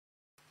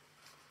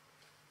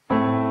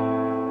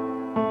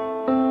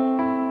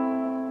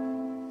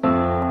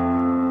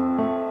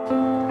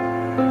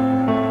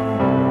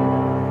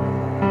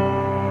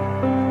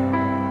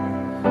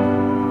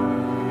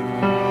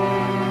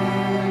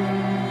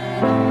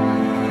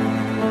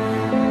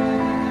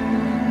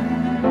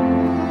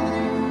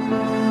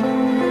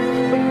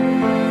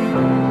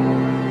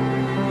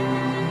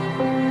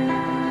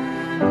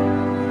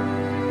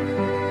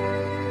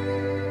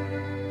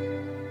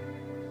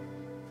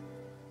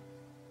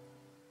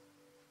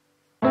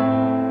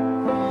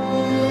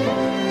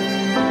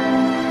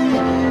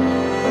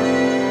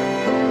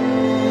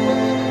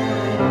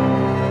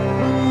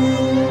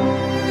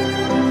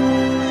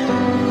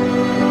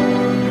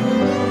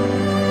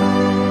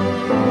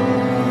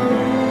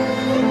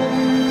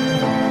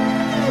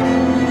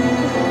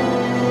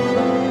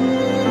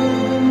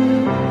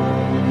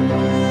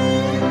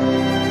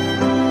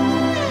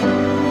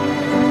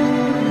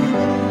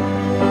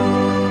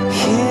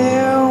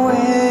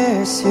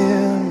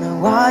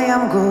I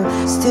am good,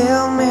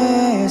 still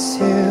miss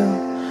you.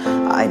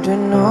 I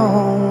don't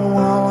know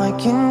all I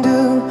can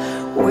do.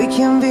 We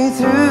can be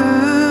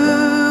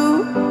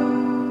through.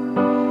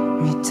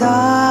 満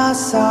た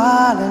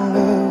され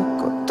る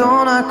こ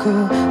となく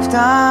二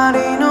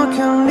人の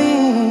距離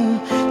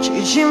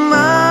縮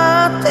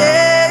まって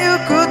ゆ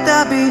く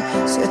たび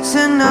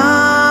切な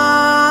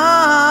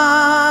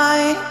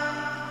い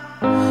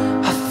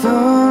溢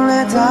れ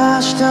出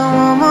した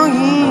想い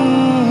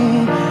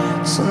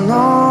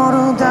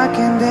募るだけ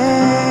で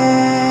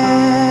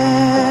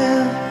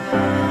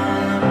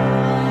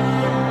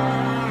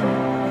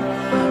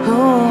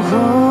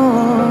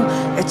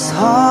It's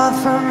hard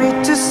for me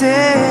to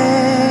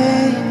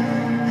say,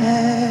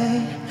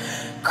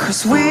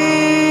 cause we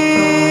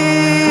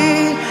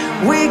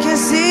can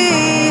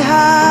see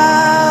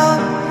how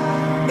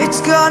it's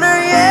gonna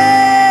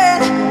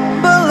end.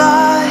 But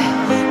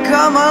like,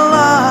 come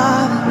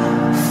alive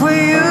for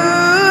you,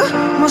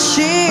 も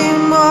し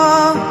も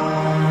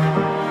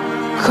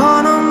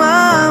この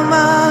まま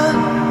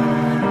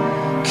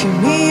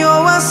君を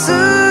忘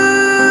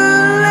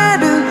れ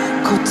る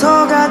こと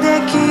が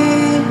でき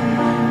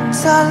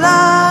た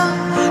ら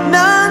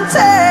なんて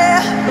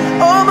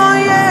思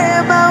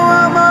えば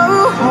思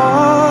うほ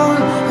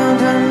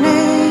どに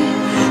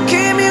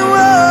君を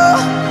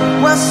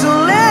忘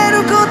れる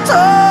こと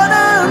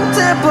なんて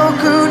僕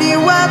に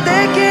はで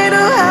きる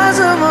はず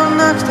も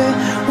なくて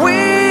We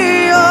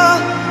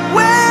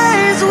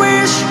always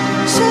wish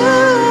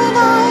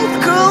tonight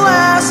could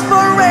last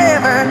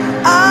forever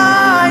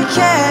I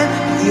can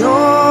be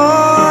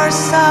your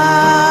side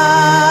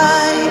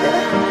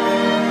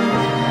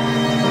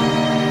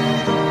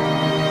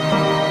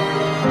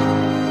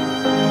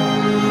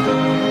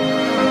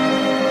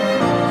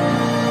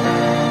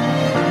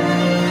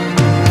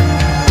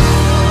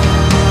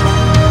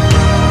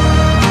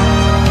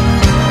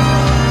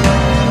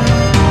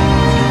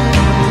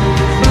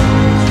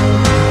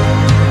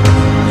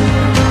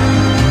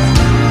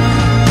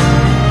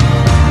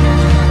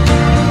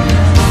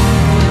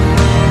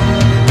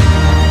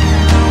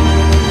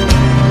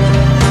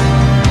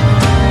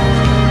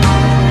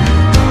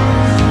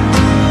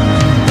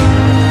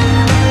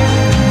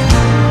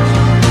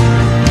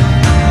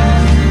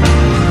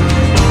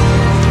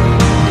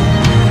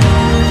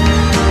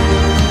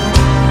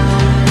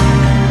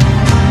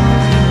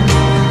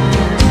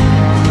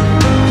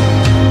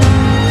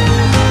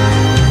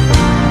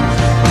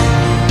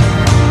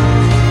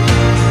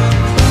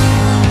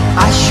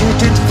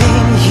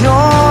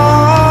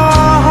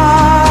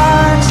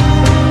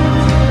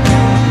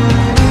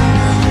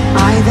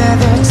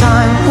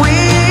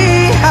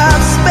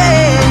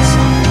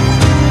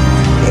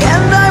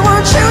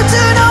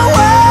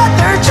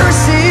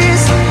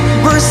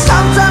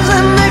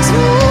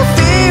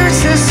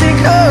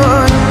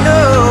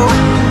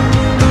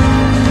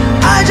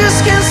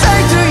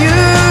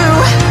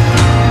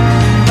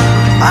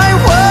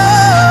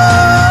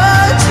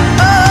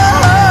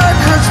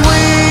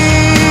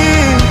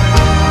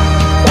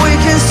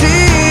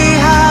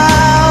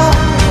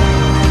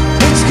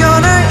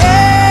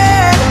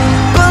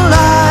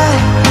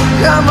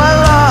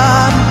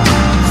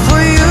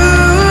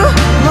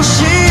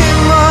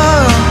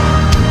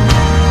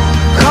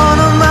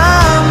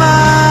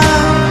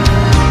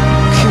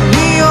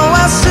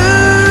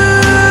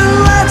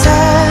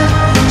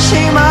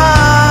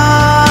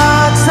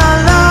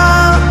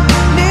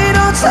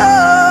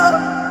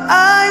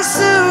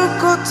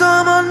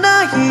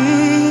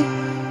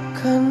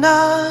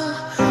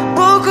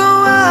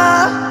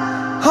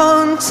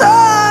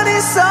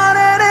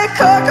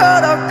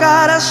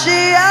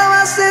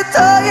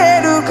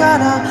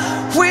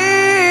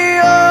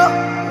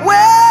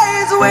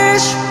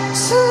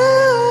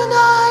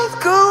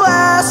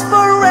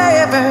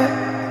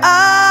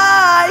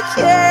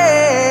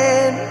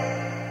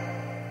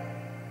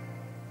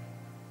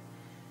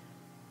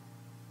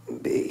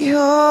be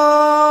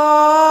yours